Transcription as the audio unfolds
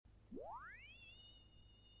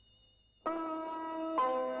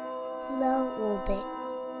Low orbit.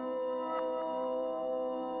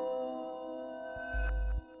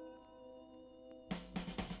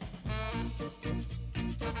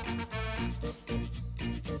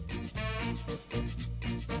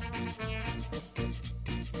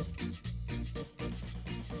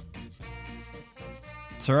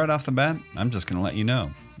 So right off the bat, I'm just going to let you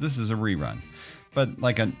know, this is a rerun, but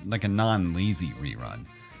like a non-lazy rerun.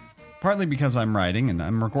 Partly because I'm writing and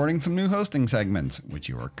I'm recording some new hosting segments, which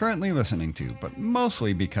you are currently listening to, but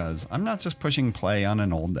mostly because I'm not just pushing play on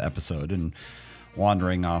an old episode and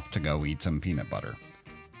wandering off to go eat some peanut butter.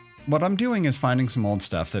 What I'm doing is finding some old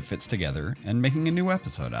stuff that fits together and making a new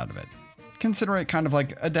episode out of it. Consider it kind of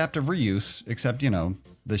like adaptive reuse, except,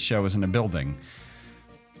 this show isn't a building.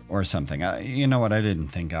 Or something. You know what? I didn't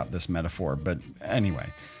think out this metaphor, but anyway.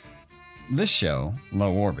 This show,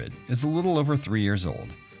 Low Orbit, is a little over 3 years old.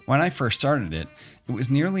 When I first started it, it was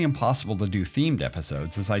nearly impossible to do themed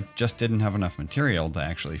episodes as I just didn't have enough material to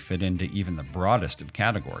actually fit into even the broadest of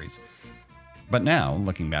categories. But now,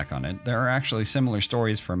 looking back on it, there are actually similar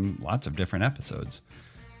stories from lots of different episodes.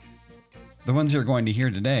 The ones you're going to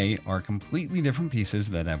hear today are completely different pieces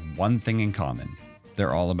that have one thing in common.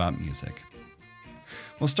 They're all about music.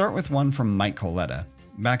 We'll start with one from Mike Coletta.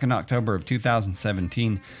 Back in October of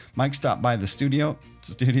 2017, Mike stopped by the studio,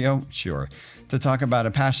 to talk about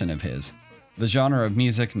a passion of his, the genre of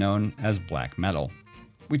music known as black metal.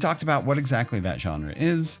 We talked about what exactly that genre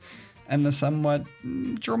is, and the somewhat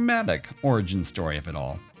dramatic origin story of it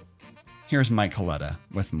all. Here's Mike Coletta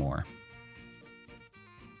with more.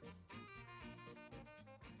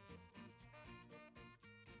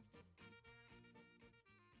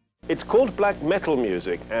 It's called black metal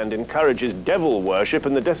music and encourages devil worship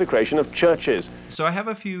and the desecration of churches. So I have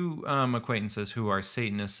a few acquaintances who are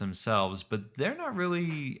Satanists themselves, but they're not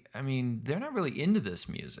really into this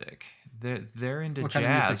music. They're into what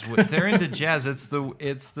jazz. Kind of They're into jazz. It's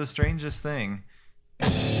the strangest thing.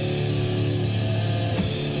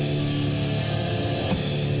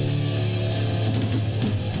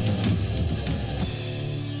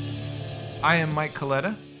 I am Mike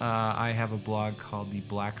Coletta. I have a blog called The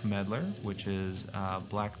Black Meddler, which is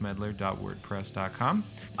blackmeddler.wordpress.com.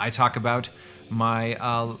 I talk about my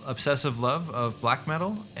obsessive love of black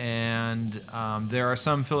metal, and there are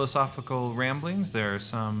some philosophical ramblings, there are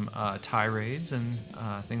some tirades and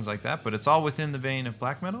things like that, but it's all within the vein of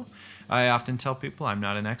black metal. I often tell people I'm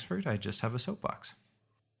not an expert, I just have a soapbox.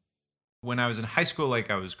 When I was in high school, I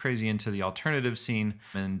was crazy into the alternative scene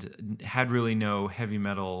and had really no heavy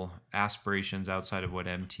metal aspirations outside of what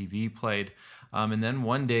MTV played. And then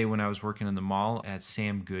one day when I was working in the mall at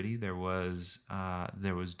Sam Goody, there was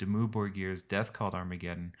Dimmu Borgir's Death Called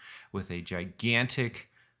Armageddon with a gigantic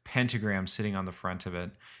pentagram sitting on the front of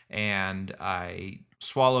it. And I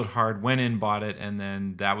swallowed hard, went in, bought it, and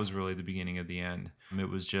then that was really the beginning of the end. It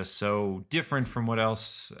was just so different from what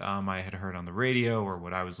else I had heard on the radio or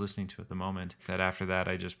what I was listening to at the moment that after that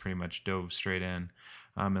I just pretty much dove straight in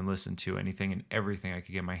and listened to anything and everything I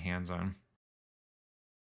could get my hands on.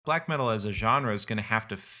 Black metal as a genre is going to have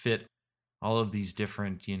to fit all of these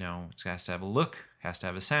different, it has to have a look, has to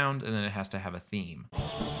have a sound, and then it has to have a theme.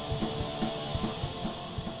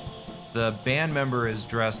 The band member is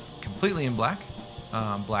dressed completely in black.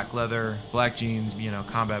 Black leather, black jeans,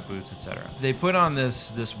 combat boots, etc. They put on this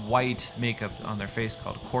white makeup on their face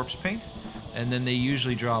called corpse paint, and then they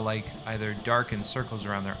usually draw either darkened circles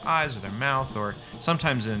around their eyes or their mouth, or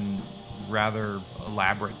sometimes in rather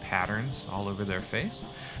elaborate patterns all over their face.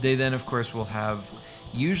 They then, of course, will have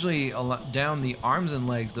usually down the arms and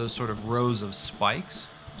legs those sort of rows of spikes.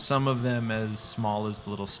 Some of them as small as the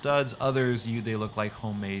little studs. Others, they look like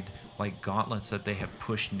homemade gauntlets that they have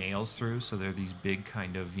pushed nails through. So they're these big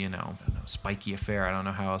kind of, spiky affair. I don't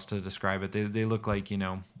know how else to describe it. They look like,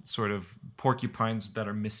 sort of porcupines that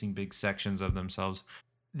are missing big sections of themselves.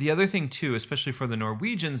 The other thing, too, especially for the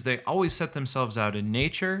Norwegians, they always set themselves out in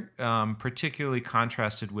nature, particularly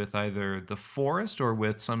contrasted with either the forest or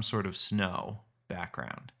with some sort of snow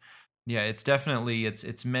background. Yeah, it's definitely,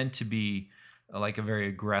 it's meant to be like a very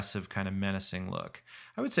aggressive kind of menacing look.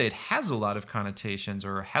 I would say it has a lot of connotations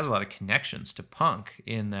or has a lot of connections to punk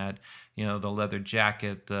in that, the leather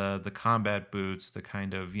jacket, the combat boots, the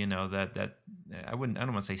kind of, that I don't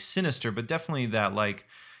want to say sinister, but definitely that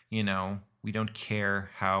we don't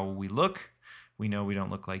care how we look. We know we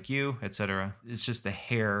don't look like you, etc. It's just the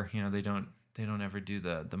hair, they don't ever do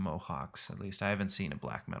the mohawks. At least I haven't seen a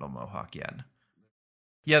black metal mohawk yet.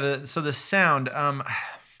 Yeah, so the sound,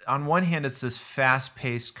 on one hand, it's this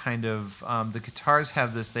fast-paced kind of, the guitars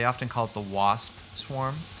have this, they often call it the wasp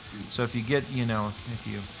swarm. So if you get, if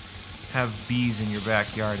you have bees in your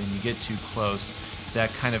backyard and you get too close,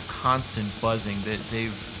 that kind of constant buzzing, that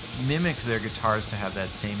they've mimicked their guitars to have that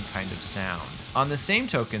same kind of sound. On the same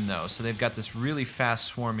token, though, so they've got this really fast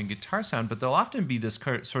swarming guitar sound, but they'll often be this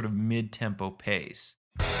sort of mid-tempo pace.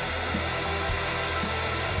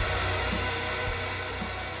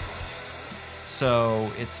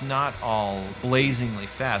 So it's not all blazingly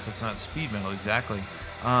fast. It's not speed metal exactly.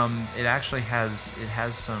 It actually has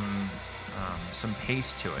some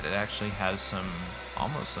pace to it. It actually has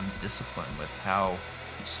almost some discipline with how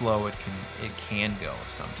slow it can go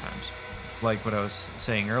sometimes. Like what I was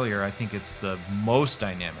saying earlier, I think it's the most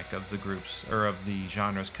dynamic of the groups or of the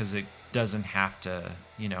genres because it doesn't have to,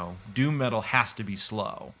 doom metal has to be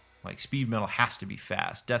slow. Like speed metal has to be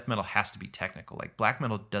fast. Death metal has to be technical. Like black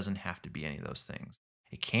metal doesn't have to be any of those things.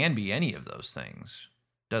 It can be any of those things.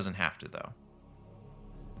 Doesn't have to though.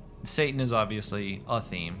 Satan is obviously a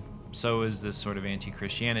theme. So is this sort of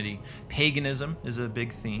anti-Christianity. Paganism is a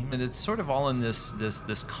big theme, and it's sort of all in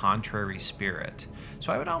this contrary spirit.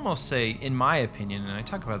 So I would almost say, in my opinion, and I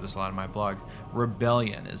talk about this a lot in my blog,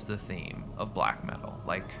 rebellion is the theme of black metal.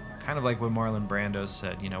 Like, kind of like what Marlon Brando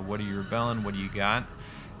said, what are you rebelling? What do you got?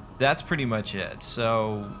 That's pretty much it.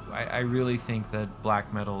 So I really think that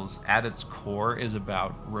black metal's, at its core, is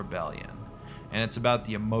about rebellion. And it's about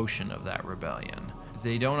the emotion of that rebellion.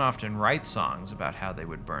 They don't often write songs about how they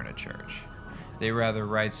would burn a church. They rather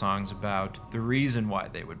write songs about the reason why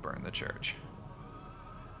they would burn the church.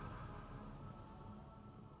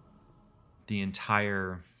 The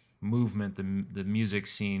entire movement, the music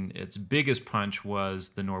scene, its biggest punch was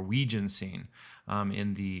the Norwegian scene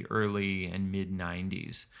in the early and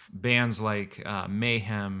mid-90s. Bands like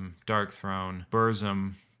Mayhem, Darkthrone,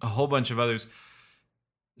 Burzum, a whole bunch of others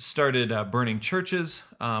started burning churches.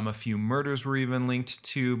 A few murders were even linked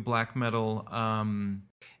to black metal.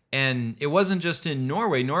 And it wasn't just in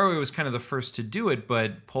Norway. Norway was kind of the first to do it,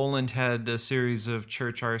 but Poland had a series of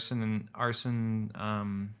church arson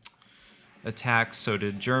attacks. So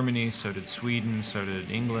did Germany, so did Sweden, so did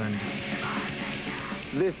England.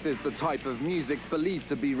 This is the type of music believed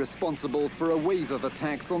to be responsible for a wave of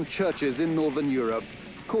attacks on churches in Northern Europe.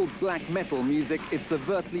 Called black metal music, it's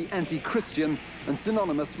overtly anti-Christian and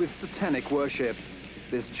synonymous with satanic worship.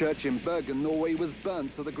 This church in Bergen, Norway, was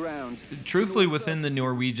burned to the ground. Truthfully, within the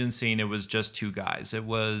Norwegian scene, it was just two guys. It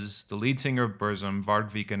was the lead singer of Burzum, Vard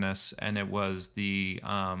Vikernes, and it was the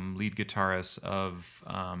lead guitarist of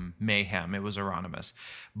Mayhem. It was Euronymous.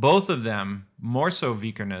 Both of them, more so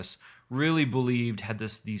Vikernes, really believed, had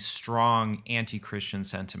these strong anti-Christian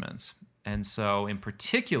sentiments. And so, in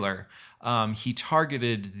particular, he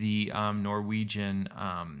targeted the Norwegian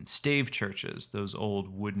stave churches, those old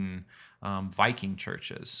wooden Viking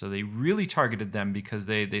churches. So they really targeted them because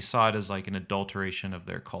they saw it as like an adulteration of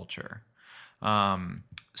their culture.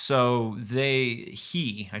 So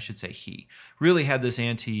he really had this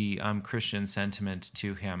anti-Christian sentiment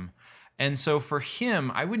to him. And so for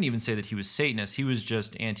him, I wouldn't even say that he was Satanist. He was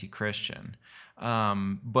just anti-Christian.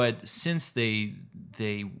 But since they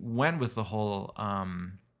went with the whole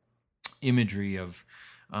imagery of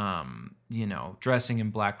dressing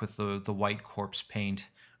in black with the white corpse paint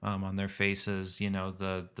on their faces,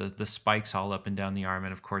 the spikes all up and down the arm,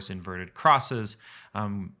 and of course inverted crosses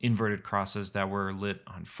that were lit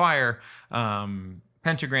on fire,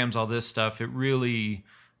 pentagrams, all this stuff. It really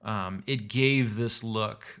it gave this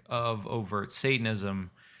look of overt Satanism.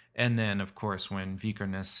 And then, of course, when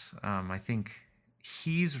Vikernes, I think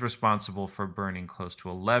he's responsible for burning close to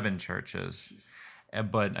 11 churches,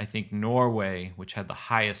 but I think Norway, which had the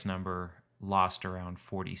highest number, lost around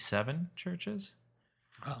 47 churches.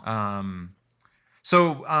 Oh.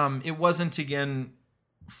 So it wasn't, again,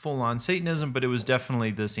 full-on Satanism, but it was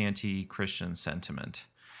definitely this anti-Christian sentiment.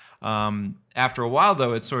 After a while,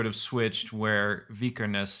 though, it sort of switched where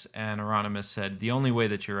Vikernes and Euronymous said the only way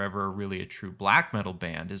that you're ever really a true black metal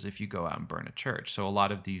band is if you go out and burn a church. So a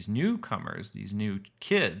lot of these newcomers, these new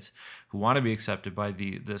kids who want to be accepted by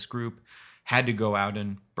this group, had to go out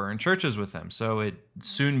and burn churches with them. So it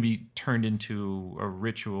soon turned into a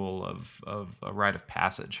ritual of a rite of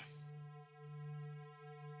passage.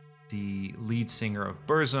 The lead singer of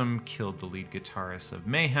Burzum killed the lead guitarist of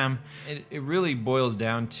Mayhem. It really boils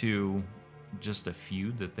down to just a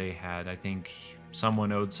feud that they had. I think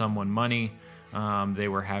someone owed someone money. They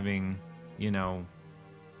were having,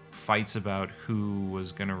 fights about who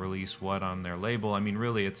was going to release what on their label. I mean,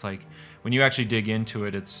 really, it's like when you actually dig into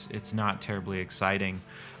it, it's not terribly exciting.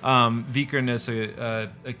 Vikernes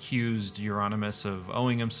accused Euronymous of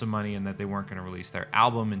owing him some money and that they weren't going to release their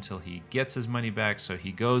album until he gets his money back. So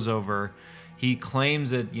he goes over. He claims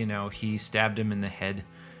that he stabbed him in the head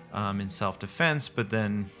in self-defense, but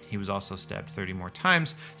then he was also stabbed 30 more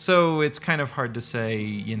times. So it's kind of hard to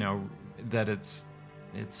say, that it's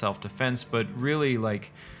self-defense, but really,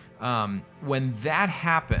 like, when that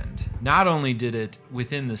happened, not only did it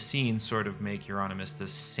within the scene sort of make Euronymous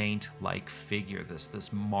this saint-like figure,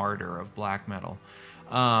 this martyr of black metal,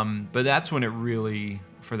 but that's when it really,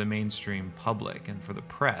 for the mainstream public and for the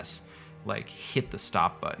press, like, hit the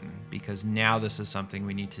stop button, because now this is something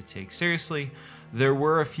we need to take seriously. There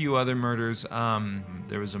were a few other murders.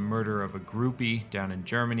 There was a murder of a groupie down in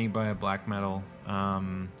Germany by a black metal.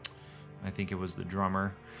 I think it was the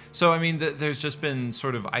drummer. So, I mean, there's just been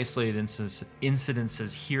sort of isolated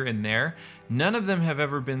incidences here and there. None of them have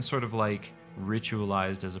ever been sort of like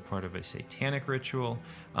ritualized as a part of a satanic ritual.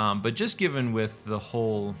 But just given with the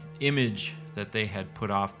whole image that they had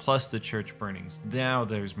put off, plus the church burnings, now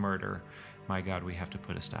there's murder. My God, we have to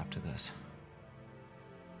put a stop to this.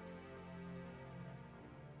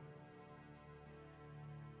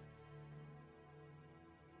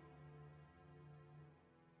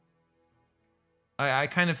 I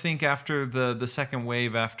kind of think after the second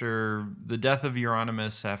wave, after the death of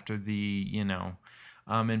Euronymous, after the,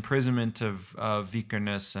 imprisonment of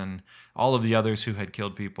Vikernes and all of the others who had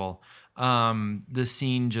killed people, the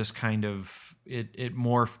scene just kind of, it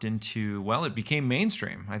morphed into, well, it became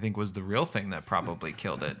mainstream, I think was the real thing that probably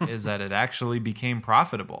killed it, is that it actually became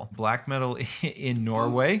profitable. Black metal in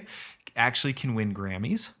Norway actually can win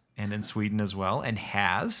Grammys, and in Sweden as well, and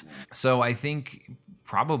has. So I think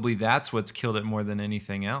probably that's what's killed it more than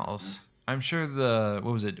anything else. I'm sure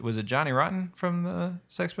was it Johnny Rotten from the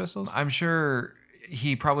Sex Pistols? I'm sure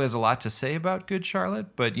he probably has a lot to say about Good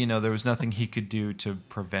Charlotte, but, there was nothing he could do to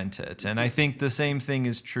prevent it. And I think the same thing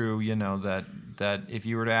is true, that if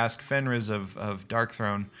you were to ask Fenriz of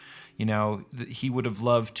Darkthrone, he would have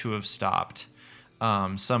loved to have stopped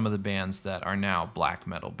some of the bands that are now black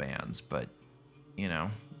metal bands. But,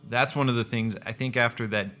 that's one of the things, I think, after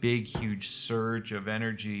that big, huge surge of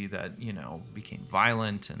energy that, became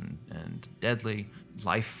violent and deadly,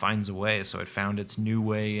 life finds a way. So it found its new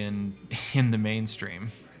way in the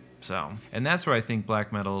mainstream. So, and that's where I think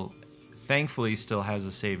black metal, thankfully, still has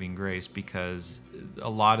a saving grace, because a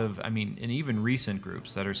lot of, and even recent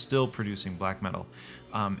groups that are still producing black metal,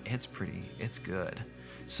 it's good.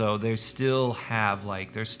 So they still have,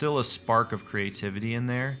 there's still a spark of creativity in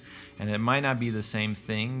there. And it might not be the same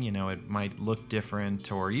thing, it might look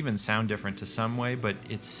different or even sound different to some way, but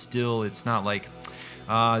it's not like,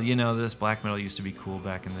 this black metal used to be cool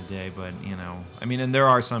back in the day, but, and there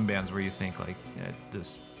are some bands where you think,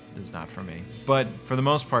 this is not for me. But for the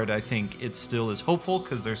most part, I think it still is hopeful,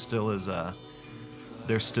 because there still is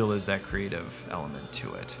that creative element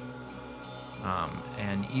to it.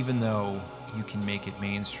 And even though you can make it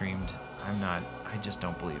mainstreamed, I just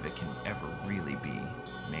don't believe it can ever really be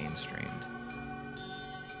mainstreamed.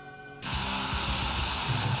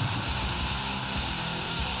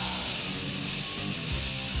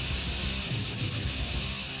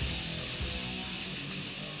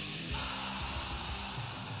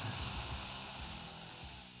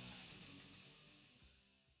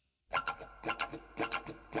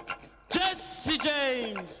 Jesse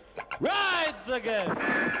James rides again.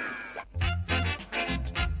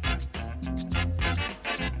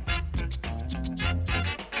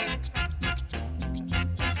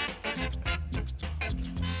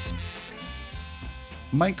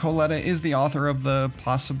 Mike Coletta is the author of the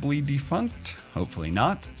possibly defunct, hopefully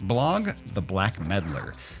not, blog, The Black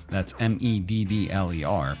Meddler. That's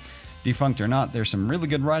Meddler. Defunct or not, there's some really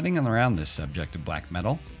good writing around this subject of black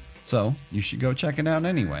metal, so you should go check it out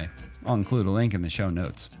anyway. I'll include a link in the show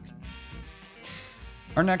notes.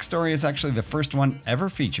 Our next story is actually the first one ever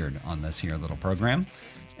featured on this here little program,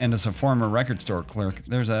 and as a former record store clerk,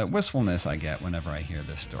 there's a wistfulness I get whenever I hear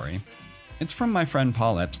this story. It's from my friend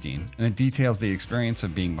Paul Epstein, and it details the experience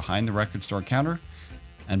of being behind the record store counter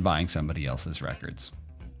and buying somebody else's records.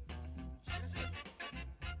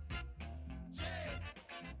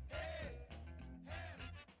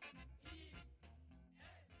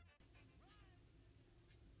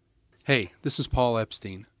 Hey, this is Paul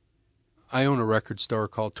Epstein. I own a record store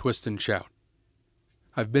called Twist and Shout.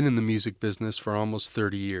 I've been in the music business for almost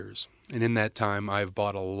 30 years, and in that time I've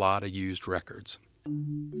bought a lot of used records.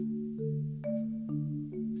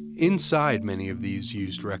 Inside many of these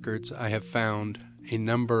used records, I have found a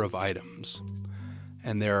number of items,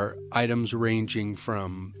 and there are items ranging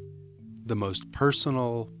from the most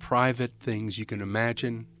personal, private things you can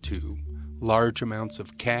imagine to large amounts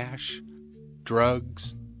of cash,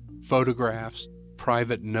 drugs, photographs,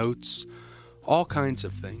 private notes, all kinds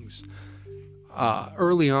of things.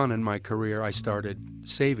 Early on in my career, I started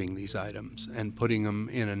saving these items and putting them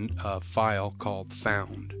in a file called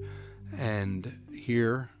Found. And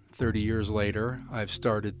here, 30 years later, I've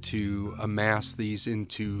started to amass these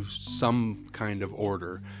into some kind of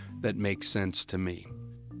order that makes sense to me.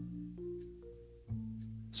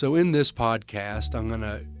 So in this podcast, I'm going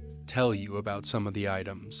to tell you about some of the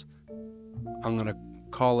items. I'm going to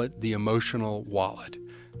call it the emotional wallet.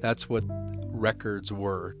 That's what records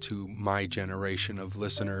were to my generation of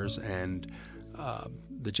listeners and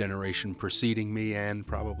the generation preceding me and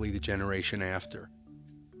probably the generation after.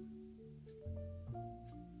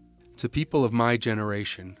 To people of my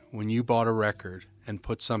generation, when you bought a record and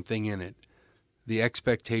put something in it, the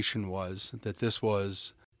expectation was that this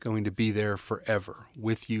was going to be there forever,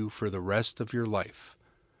 with you for the rest of your life.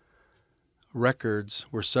 Records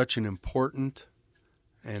were such an important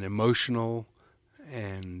and emotional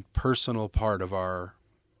and personal part of our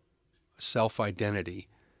self-identity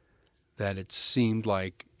that it seemed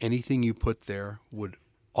like anything you put there would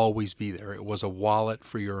always be there. It was a wallet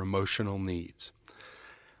for your emotional needs.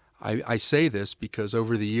 I say this because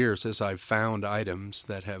over the years, as I've found items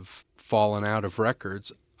that have fallen out of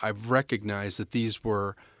records, I've recognized that these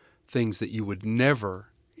were things that you would never,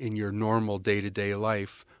 in your normal day-to-day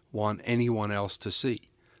life, want anyone else to see.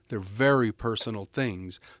 They're very personal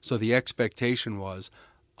things. So the expectation was,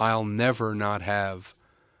 I'll never not have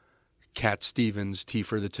Cat Stevens' Tea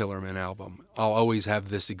for the Tillerman album. I'll always have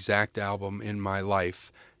this exact album in my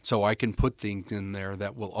life, so I can put things in there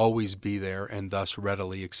that will always be there and thus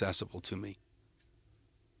readily accessible to me.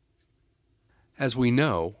 As we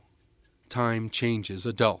know, time changes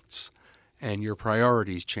adults, and your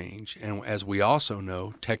priorities change. And as we also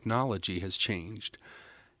know, technology has changed.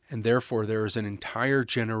 And therefore, there is an entire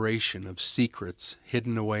generation of secrets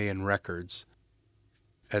hidden away in records.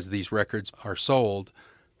 As these records are sold,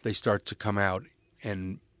 they start to come out,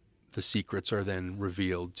 and the secrets are then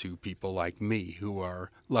revealed to people like me who are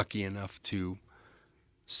lucky enough to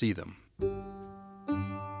see them.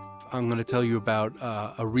 I'm going to tell you about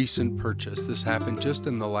a recent purchase. This happened just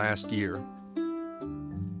in the last year.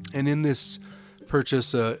 And in this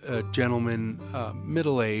purchase, a gentleman,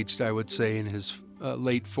 middle-aged, I would say, in his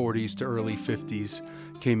late 40s to early 50s,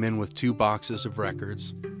 came in with 2 boxes of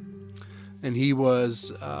records. And he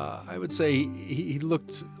was, I would say, he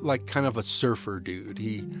looked like kind of a surfer dude.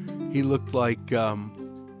 He looked like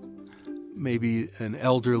maybe an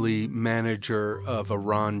elderly manager of a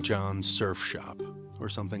Ron John surf shop or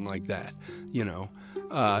something like that. You know,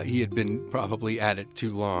 he had been probably at it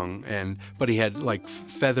too long, but he had like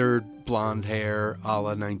feathered blonde hair a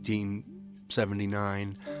la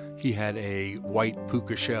 1979. He had a white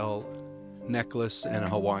puka shell necklace and a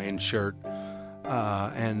Hawaiian shirt.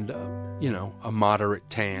 And a moderate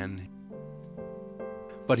tan.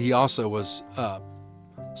 But he also was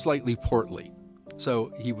slightly portly.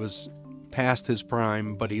 So he was past his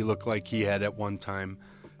prime, but he looked like he had at one time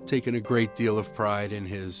taken a great deal of pride in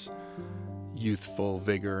his youthful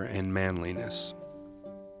vigor and manliness.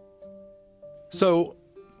 So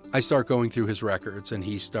I start going through his records, and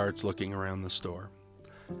he starts looking around the store.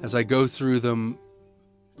 As I go through them,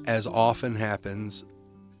 as often happens,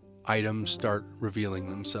 items start revealing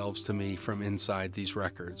themselves to me from inside these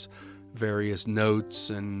records. Various notes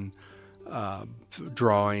and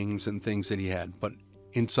drawings and things that he had. But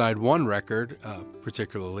inside one record,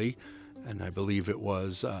 particularly, and I believe it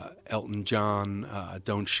was Elton John,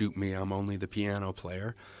 Don't Shoot Me, I'm Only the Piano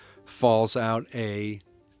Player, falls out a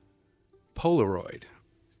Polaroid.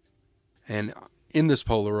 And in this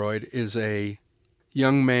Polaroid is a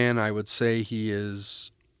young man. I would say he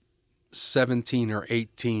is 17 or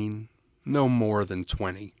 18, no more than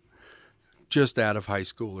 20, just out of high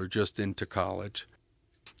school or just into college.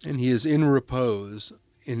 And he is in repose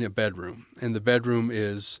in a bedroom. And the bedroom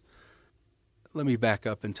is, let me back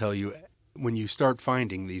up and tell you, when you start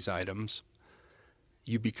finding these items,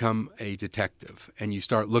 you become a detective and you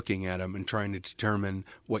start looking at them and trying to determine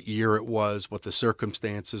what year it was, what the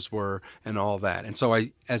circumstances were, and all that. And so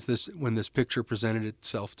when this picture presented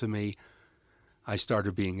itself to me, I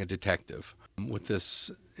started being a detective with this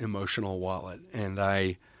emotional wallet, and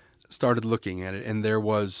I started looking at it, and there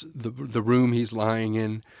was the room he's lying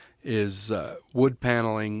in is wood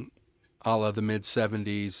paneling a la the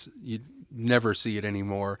mid-70s. You never see it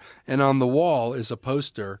anymore. And on the wall is a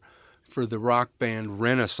poster for the rock band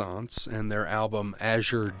Renaissance and their album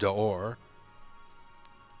Azure d'Or,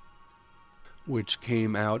 which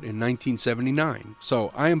came out in 1979.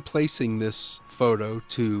 So I am placing this photo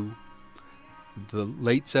to the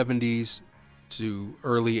late 70s to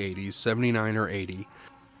early 80s, 79 or 80.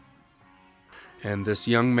 And this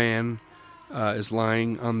young man is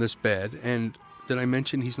lying on this bed. And Did I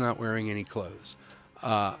mention he's not wearing any clothes?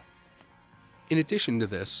 In addition to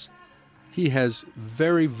this, he has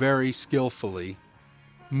very, very skillfully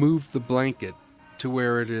moved the blanket to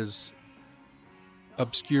where it is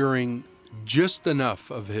obscuring just enough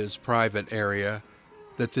of his private area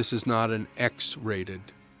that this is not an X-rated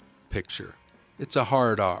picture. It's a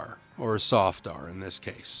hard R, or a soft R in this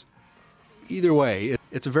case. Either way,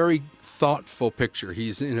 it's a very thoughtful picture.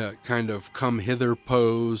 He's in a kind of come hither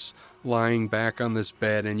pose, lying back on this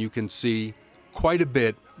bed, and you can see quite a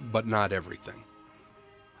bit, but not everything.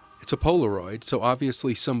 It's a Polaroid, so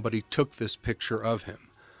obviously somebody took this picture of him.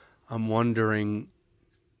 I'm wondering,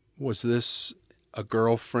 was this a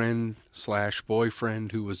girlfriend /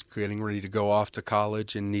 boyfriend who was getting ready to go off to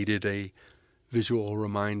college and needed a visual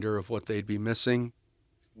reminder of what they'd be missing?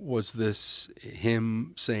 Was this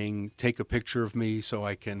him saying, take a picture of me so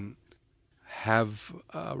I can have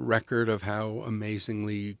a record of how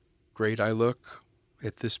amazingly great I look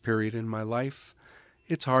at this period in my life?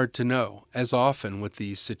 It's hard to know. As often with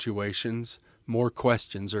these situations, more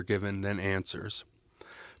questions are given than answers.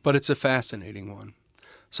 But it's a fascinating one.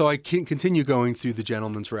 So I can continue going through the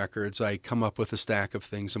gentleman's records. I come up with a stack of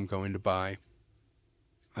things I'm going to buy.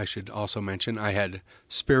 I should also mention I had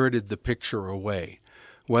spirited the picture away.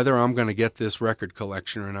 Whether I'm going to get this record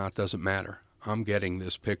collection or not doesn't matter. I'm getting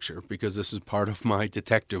this picture because this is part of my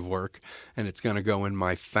detective work, and it's going to go in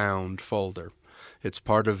my found folder. It's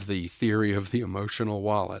part of the theory of the emotional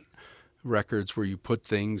wallet, records where you put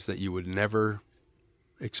things that you would never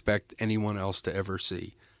expect anyone else to ever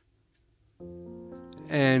see.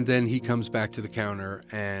 And then he comes back to the counter,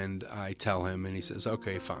 and I tell him, and he says,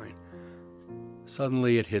 okay, fine.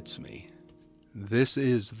 Suddenly it hits me. This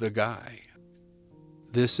is the guy.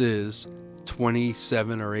 This is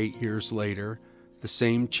 27 or 8 years later, the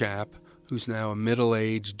same chap who's now a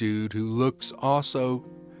middle-aged dude who looks also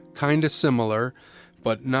kind of similar,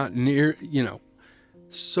 but not near,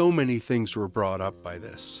 So many things were brought up by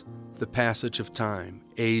this. The passage of time,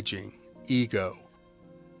 aging, ego,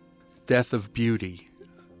 death of beauty,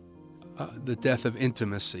 the death of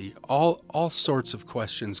intimacy. All sorts of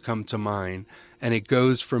questions come to mind, and it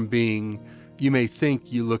goes from being, you may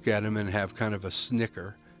think you look at him and have kind of a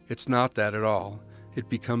snicker. It's not that at all. It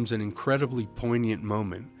becomes an incredibly poignant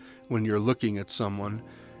moment when you're looking at someone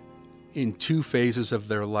in two phases of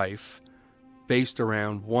their life based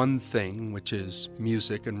around one thing, which is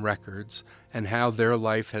music and records, and how their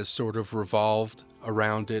life has sort of revolved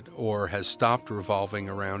around it or has stopped revolving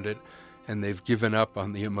around it, and they've given up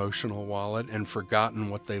on the emotional wallet and forgotten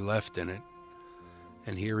what they left in it.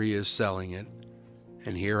 And here he is selling it,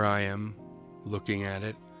 and here I am looking at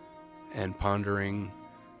it and pondering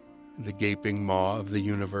the gaping maw of the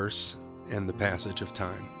universe and the passage of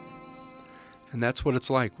time. And that's what it's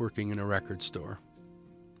like working in a record store.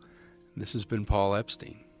 This has been Paul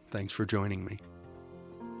Epstein. Thanks for joining me.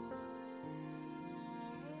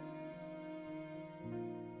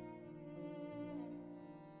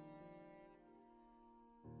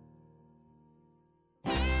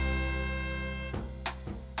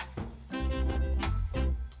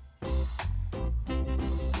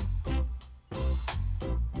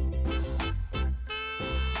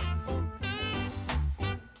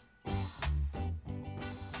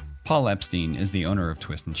 Paul Epstein is the owner of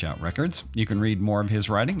Twist and Shout Records. You can read more of his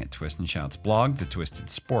writing at Twist and Shout's blog, The Twisted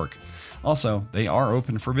Spork. Also, they are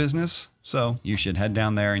open for business, so you should head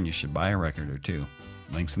down there and you should buy a record or two.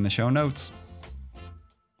 Links in the show notes.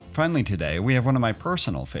 Finally today, we have one of my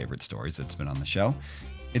personal favorite stories that's been on the show.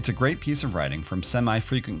 It's a great piece of writing from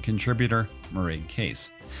semi-frequent contributor Mairead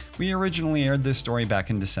Case. We originally aired this story back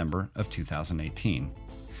in December of 2018.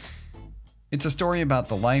 It's a story about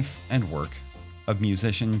the life and work of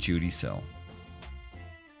musician Judee Sill.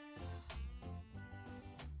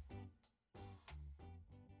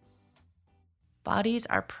 Bodies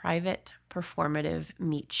are private, performative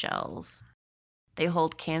meat shells. They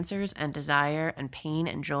hold cancers and desire and pain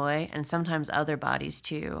and joy, and sometimes other bodies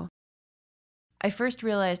too. I first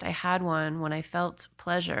realized I had one when I felt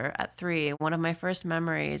pleasure at 3, one of my first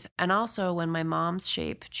memories, and also when my mom's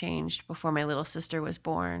shape changed before my little sister was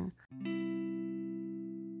born.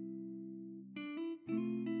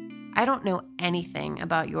 I don't know anything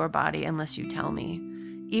about your body unless you tell me,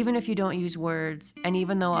 even if you don't use words, and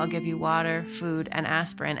even though I'll give you water, food, and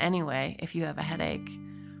aspirin anyway if you have a headache.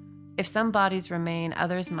 If some bodies remain,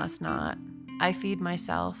 others must not. I feed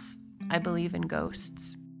myself. I believe in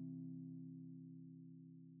ghosts.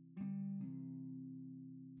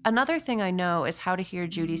 Another thing I know is how to hear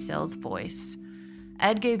Judee Sill's voice.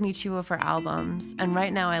 Ed gave me 2 of her albums, and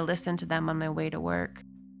right now I listen to them on my way to work.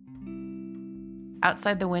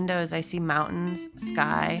 Outside the windows, I see mountains,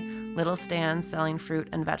 sky, little stands selling fruit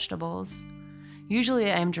and vegetables.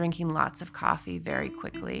 Usually I am drinking lots of coffee very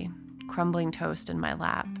quickly, crumbling toast in my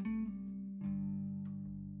lap.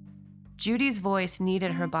 Judy's voice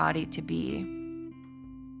needed her body to be.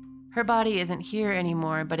 Her body isn't here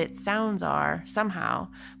anymore, but its sounds are, somehow,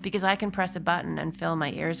 because I can press a button and fill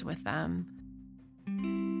my ears with them.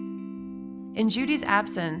 In Judy's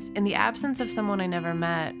absence, in the absence of someone I never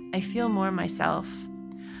met, I feel more myself.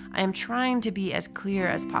 I am trying to be as clear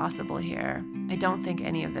as possible here. I don't think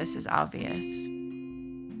any of this is obvious.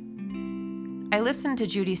 I listened to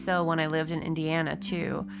Judy Sill when I lived in Indiana,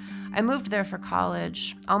 too. I moved there for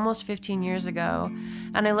college, almost 15 years ago,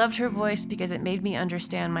 and I loved her voice because it made me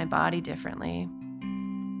understand my body differently.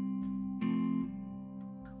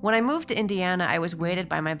 When I moved to Indiana, I was weighted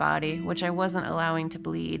by my body, which I wasn't allowing to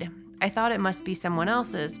bleed. I thought it must be someone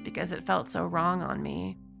else's because it felt so wrong on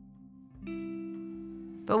me.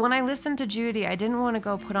 But when I listened to Judy, I didn't want to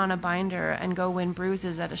go put on a binder and go win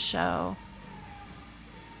bruises at a show.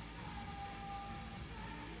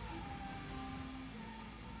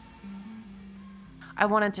 I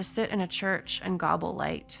wanted to sit in a church and gobble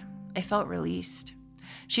light. I felt released.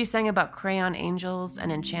 She sang about crayon angels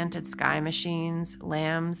and enchanted sky machines,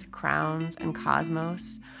 lambs, crowns, and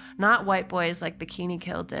cosmos. Not white boys like Bikini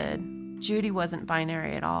Kill did. Judy wasn't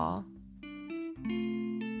binary at all.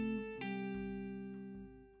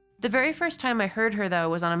 The very first time I heard her, though,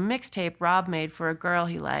 was on a mixtape Rob made for a girl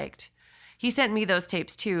he liked. He sent me those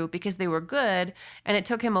tapes, too, because they were good, and it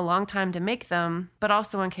took him a long time to make them, but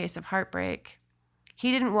also in case of heartbreak.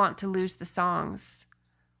 He didn't want to lose the songs.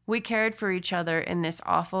 We cared for each other in this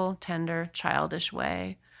awful, tender, childish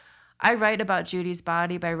way. I write about Judy's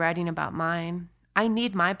body by writing about mine. I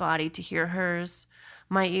need my body to hear hers,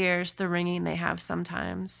 my ears, the ringing they have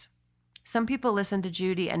sometimes. Some people listen to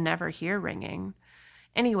Judy and never hear ringing.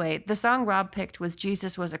 Anyway, the song Rob picked was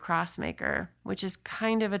Jesus Was a Crossmaker, which is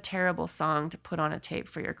kind of a terrible song to put on a tape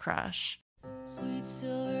for your crush. Sweet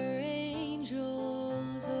silver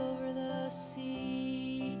angels over the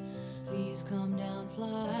sea, please come down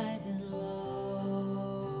flying low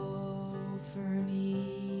for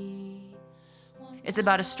me. It's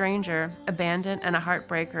about a stranger, abandoned and a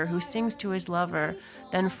heartbreaker who sings to his lover,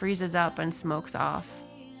 then freezes up and smokes off.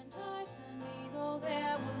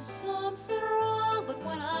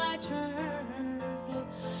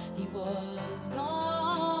 He was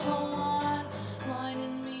gone,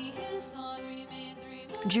 blinding me, his son remains.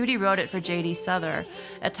 Judy wrote it for J.D. Souther,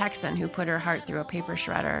 a Texan who put her heart through a paper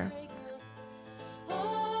shredder.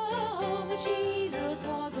 Oh, but Jesus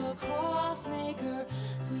was a crossmaker,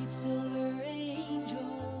 sweet silver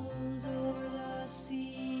angels over the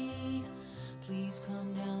sea. Please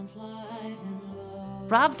come down flying low.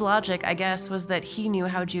 Rob's logic, I guess, was that he knew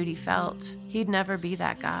how Judy felt. He'd never be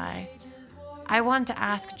that guy. I want to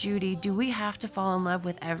ask Judy, do we have to fall in love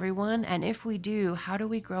with everyone? And if we do, how do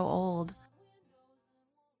we grow old?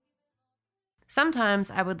 Sometimes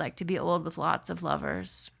I would like to be old with lots of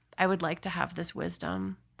lovers. I would like to have this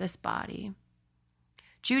wisdom, this body.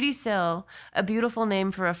 Judy Sill, a beautiful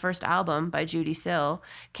name for a first album by Judy Sill,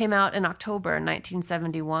 came out in October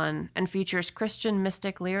 1971 and features Christian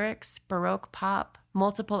mystic lyrics, Baroque pop,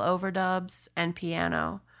 multiple overdubs, and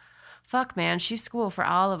piano. Fuck, man, she's school for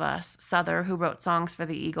all of us, Souther, who wrote songs for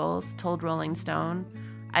the Eagles, told Rolling Stone.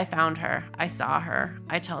 I found her. I saw her.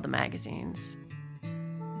 I tell the magazines.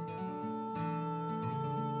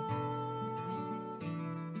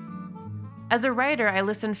 As a writer, I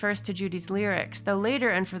listened first to Judy's lyrics, though later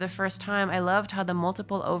and for the first time, I loved how the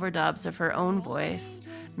multiple overdubs of her own voice,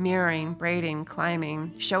 mirroring, braiding,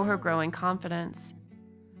 climbing, show her growing confidence.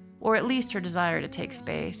 Or at least her desire to take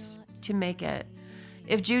space, to make it.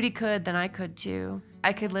 If Judy could, then I could too.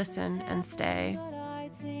 I could listen and stay. But I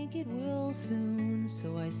think it will soon,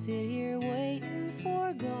 so I sit here waiting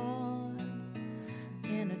for God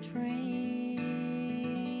and a train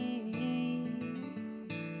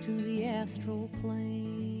to the astral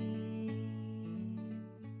plane.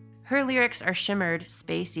 Her lyrics are shimmered,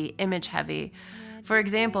 spacey, image-heavy. For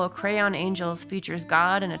example, Crayon Angels features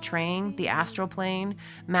God in a train, the astral plane,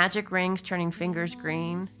 magic rings turning fingers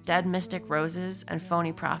green, dead mystic roses, and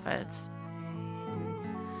phony prophets.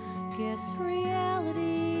 Guess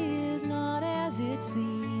reality is not as it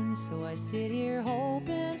seems, so I sit here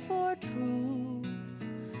hoping for truth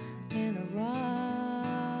and a ride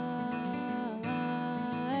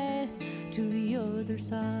to the other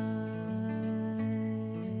side.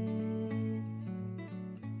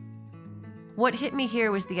 What hit me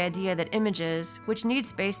here was the idea that images, which need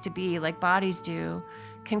space to be like bodies do,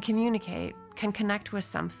 can communicate, can connect with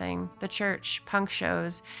something, the church, punk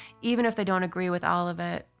shows, even if they don't agree with all of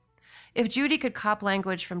it. If Judy could cop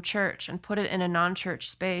language from church and put it in a non-church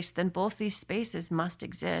space, then both these spaces must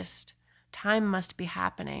exist. Time must be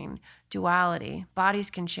happening, duality, bodies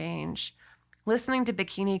can change. Listening to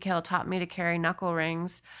Bikini Kill taught me to carry knuckle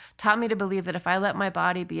rings, taught me to believe that if I let my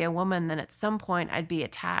body be a woman, then at some point I'd be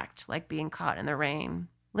attacked, like being caught in the rain.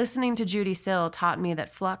 Listening to Judee Sill taught me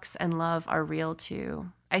that flux and love are real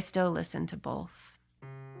too. I still listen to both.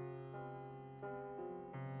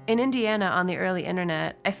 In Indiana, on the early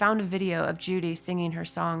internet, I found a video of Judy singing her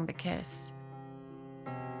song, The Kiss.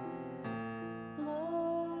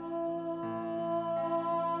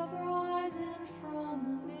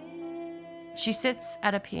 She sits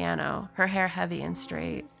at a piano, her hair heavy and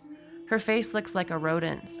straight. Her face looks like a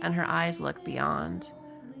rodent's, and her eyes look beyond.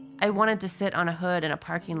 I wanted to sit on a hood in a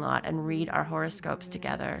parking lot and read our horoscopes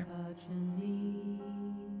together.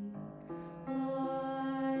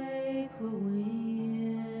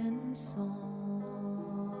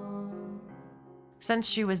 Since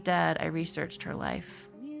she was dead, I researched her life.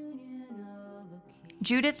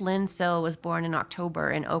 Judith Lynn Sill was born in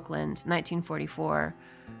October in Oakland, 1944.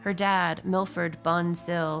 Her dad, Milford Bunn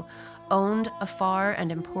Sill, owned a farm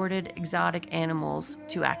and imported exotic animals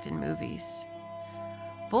to act in movies.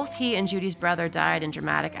 Both he and Judy's brother died in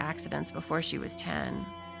dramatic accidents before she was 10.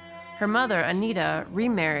 Her mother, Anita,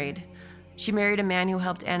 remarried. She married a man who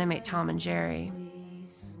helped animate Tom and Jerry.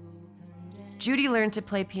 Judy learned to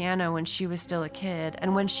play piano when she was still a kid,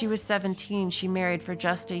 and when she was 17, she married for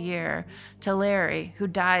just a year to Larry, who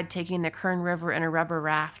died taking the Kern River in a rubber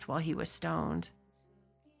raft while he was stoned.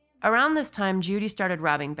 Around this time, Judy started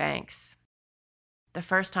robbing banks. The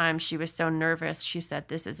first time she was so nervous, she said,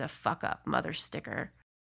 "This is a fuck-up mother sticker."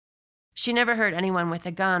 She never hurt anyone with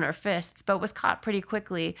a gun or fists, but was caught pretty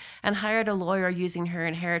quickly and hired a lawyer using her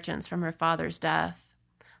inheritance from her father's death.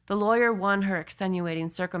 The lawyer won her extenuating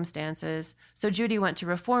circumstances, so Judy went to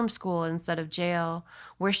reform school instead of jail,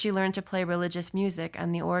 where she learned to play religious music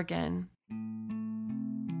and the organ.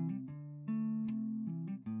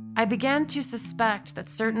 I began to suspect that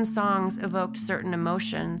certain songs evoked certain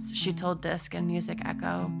emotions, she told Disc and Music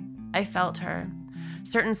Echo. I felt her.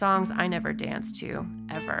 Certain songs I never danced to,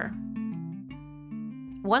 ever.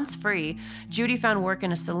 Once free, Judy found work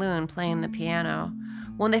in a saloon playing the piano.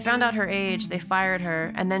 When they found out her age, they fired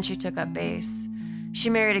her, and then she took up bass. She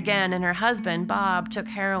married again, and her husband, Bob, took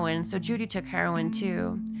heroin, so Judy took heroin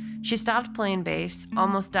too. She stopped playing bass,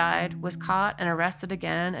 almost died, was caught and arrested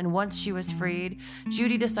again, and once she was freed,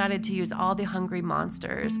 Judy decided to use all the hungry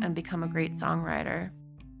monsters and become a great songwriter.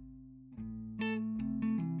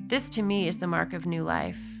 This, to me, is the mark of new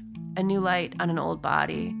life, a new light on an old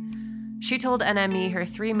body. She told NME her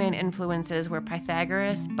three main influences were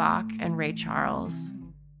Pythagoras, Bach, and Ray Charles.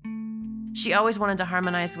 She always wanted to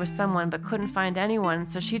harmonize with someone but couldn't find anyone,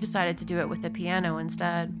 so she decided to do it with the piano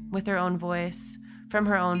instead, with her own voice, from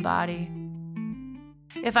her own body.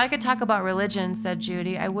 If I could talk about religion, said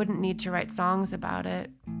Judy, I wouldn't need to write songs about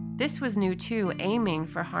it. This was new too, aiming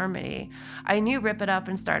for harmony. I knew Rip It Up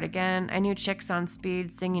and Start Again. I knew Chicks on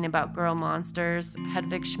Speed singing about girl monsters,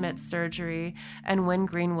 Hedvig Schmidt's Surgery, and when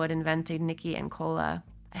Greenwood invented Nikki and Cola.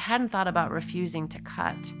 I hadn't thought about refusing to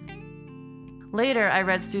cut. Later, I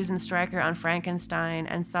read Susan Stryker on Frankenstein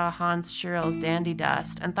and saw Hans Scherl's Dandy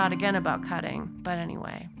Dust and thought again about cutting, but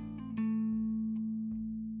anyway.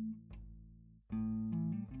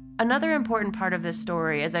 Another important part of this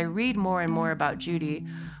story, as I read more and more about Judy,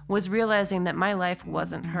 was realizing that my life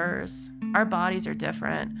wasn't hers. Our bodies are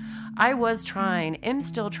different. I was trying, am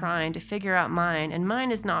still trying to figure out mine, and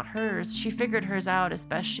mine is not hers. She figured hers out as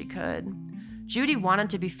best she could. Judy wanted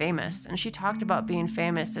to be famous, and she talked about being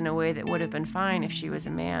famous in a way that would have been fine if she was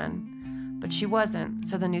a man. But she wasn't,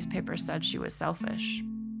 so the newspaper said she was selfish.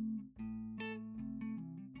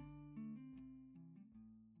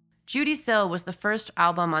 Judee Sill was the first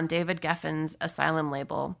album on David Geffen's Asylum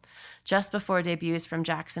label, just before debuts from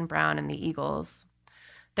Jackson Browne and the Eagles.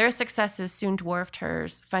 Their successes soon dwarfed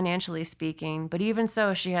hers, financially speaking, but even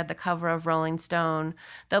so, she had the cover of Rolling Stone,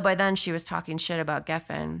 though by then she was talking shit about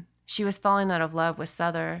Geffen. She was falling out of love with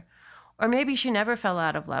Souther. Or maybe she never fell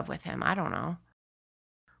out of love with him, I don't know.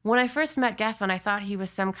 When I first met Geffen, I thought he was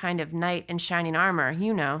some kind of knight in shining armor,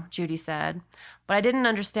 you know, Judy said. But I didn't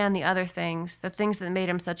understand the other things, the things that made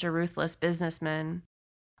him such a ruthless businessman.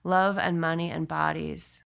 Love and money and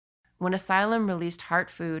bodies. When Asylum released Heart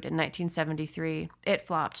Food in 1973, it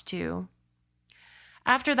flopped too.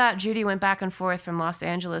 After that, Judy went back and forth from Los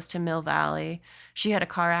Angeles to Mill Valley. She had a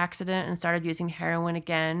car accident and started using heroin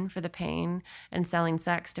again for the pain and selling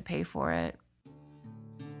sex to pay for it.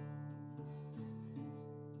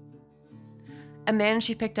 A man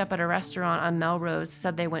she picked up at a restaurant on Melrose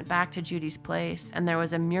said they went back to Judy's place, and there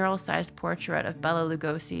was a mural-sized portrait of Bela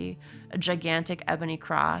Lugosi, a gigantic ebony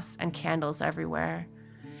cross, and candles everywhere.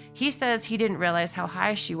 He says he didn't realize how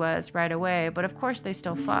high she was right away, but of course they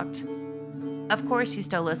still fucked. Of course he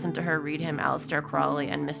still listened to her read him Aleister Crowley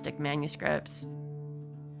and mystic manuscripts.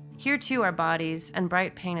 Here too are bodies and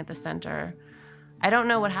bright paint at the center. I don't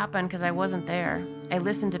know what happened because I wasn't there. I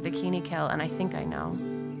listened to Bikini Kill and I think I know.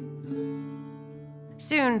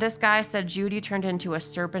 Soon, this guy said Judy turned into a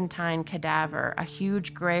serpentine cadaver, a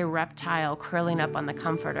huge gray reptile curling up on the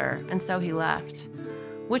comforter, and so he left.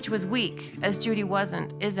 Which was weak, as Judy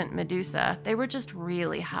isn't Medusa. They were just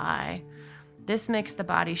really high. This makes the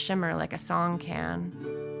body shimmer like a song can.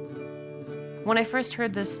 When I first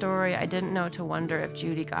heard this story, I didn't know to wonder if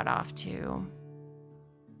Judy got off too.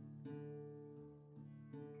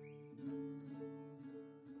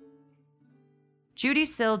 Judy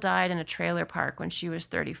Sill died in a trailer park when she was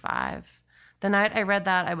 35. The night I read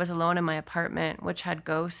that, I was alone in my apartment, which had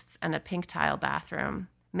ghosts and a pink tile bathroom.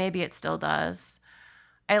 Maybe it still does.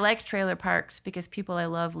 I like trailer parks because people I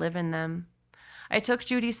love live in them. I took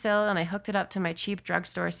Judy Sill and I hooked it up to my cheap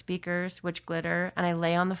drugstore speakers, which glitter, and I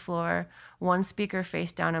lay on the floor, one speaker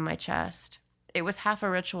face down on my chest. It was half a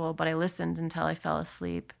ritual, but I listened until I fell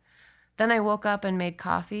asleep. Then I woke up and made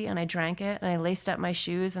coffee, and I drank it, and I laced up my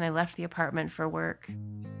shoes, and I left the apartment for work.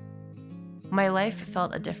 My life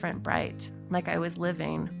felt a different bright, like I was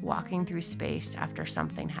living, walking through space after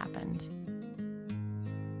something happened.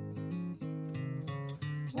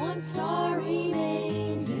 One star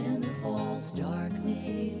remains in the false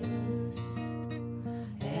darkness.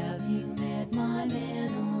 Have you met my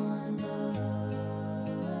man on love?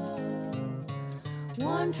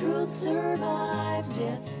 One truth survives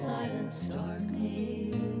death's silent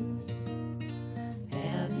starkness.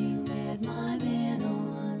 Have you met my man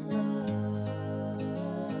on love?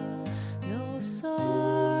 No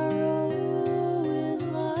sorrow is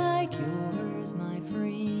like yours, my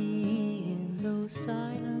friend, though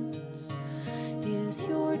silence is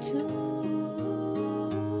your tomb.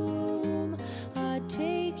 I'd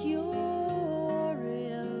take your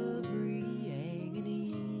every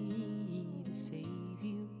agony to save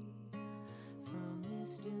you from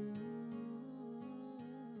this doom.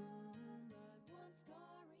 But one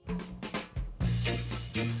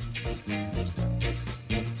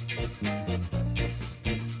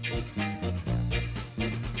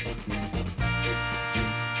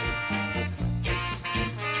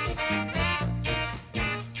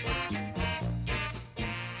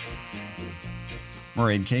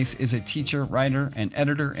Mairead Case is a teacher, writer, and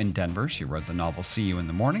editor in Denver. She wrote the novel See You in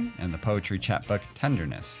the Morning and the poetry chapbook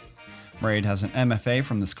Tenderness. Mairead has an MFA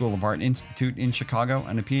from the School of Art Institute in Chicago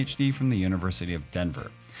and a PhD from the University of Denver.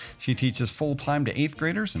 She teaches full-time to 8th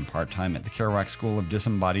graders and part-time at the Kerouac School of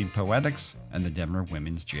Disembodied Poetics and the Denver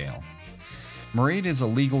Women's Jail. Mairead is a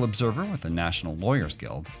legal observer with the National Lawyers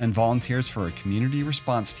Guild and volunteers for a community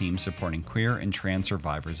response team supporting queer and trans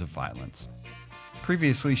survivors of violence.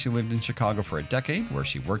 Previously, she lived in Chicago for a decade, where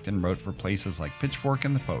she worked and wrote for places like Pitchfork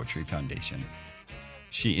and the Poetry Foundation.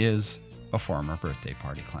 She is a former birthday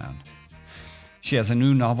party clown. She has a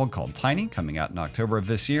new novel called Tiny, coming out in October of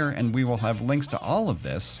this year, and we will have links to all of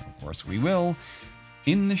this, of course we will,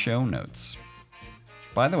 in the show notes.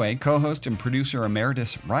 By the way, co-host and producer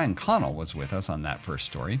emeritus Ryan Connell was with us on that first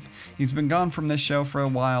story. He's been gone from this show for a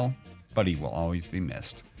while, but he will always be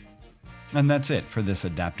missed. And that's it for this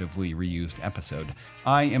adaptively reused episode.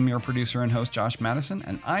 I am your producer and host, Josh Madison,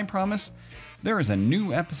 and I promise there is a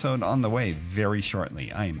new episode on the way very shortly.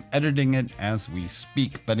 I am editing it as we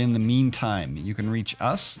speak, but in the meantime, you can reach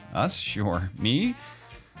us, sure, me,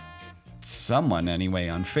 someone anyway,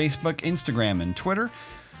 on Facebook, Instagram, and Twitter,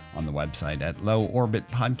 on the website at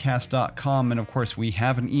loworbitpodcast.com. And of course, we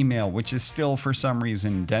have an email, which is still, for some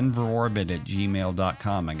reason,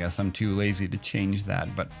 denverorbit@gmail.com. I guess I'm too lazy to change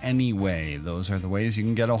that. But anyway, those are the ways you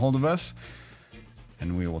can get a hold of us.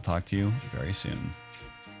 And we will talk to you very soon.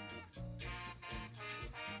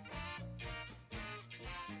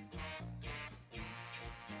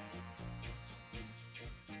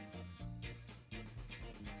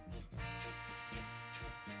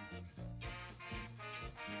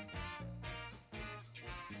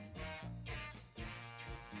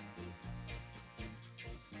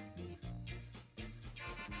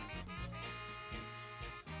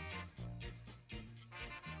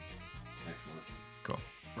 Cool.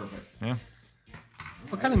 Perfect. Yeah.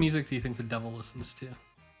 What kind of music do you think the devil listens to?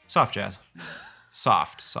 Soft jazz.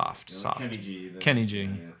 Soft. Kenny G. Kenny G.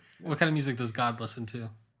 What kind of music does God listen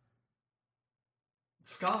to?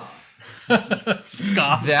 Ska.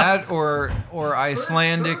 Ska. That or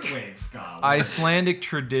Icelandic Third wave ska. Icelandic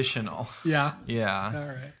traditional. Yeah. Yeah. All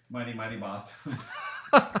right. Mighty Mighty Boston's.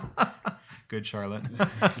 Good, Charlotte. He's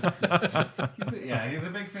a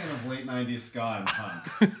big fan of late 90s ska and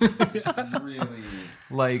punk.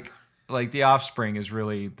 Really. Like The Offspring is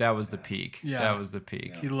really, that was the peak. Yeah. That was the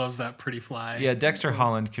peak. He loves that Pretty Fly. Yeah, Dexter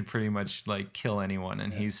Holland could pretty much like kill anyone,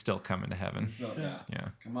 and he's still coming to heaven. So, Yeah.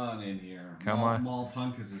 Come on in here. Come on. Mall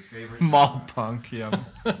punk is his favorite. Mall punk, yeah.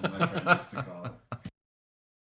 That's what my friend used to call it.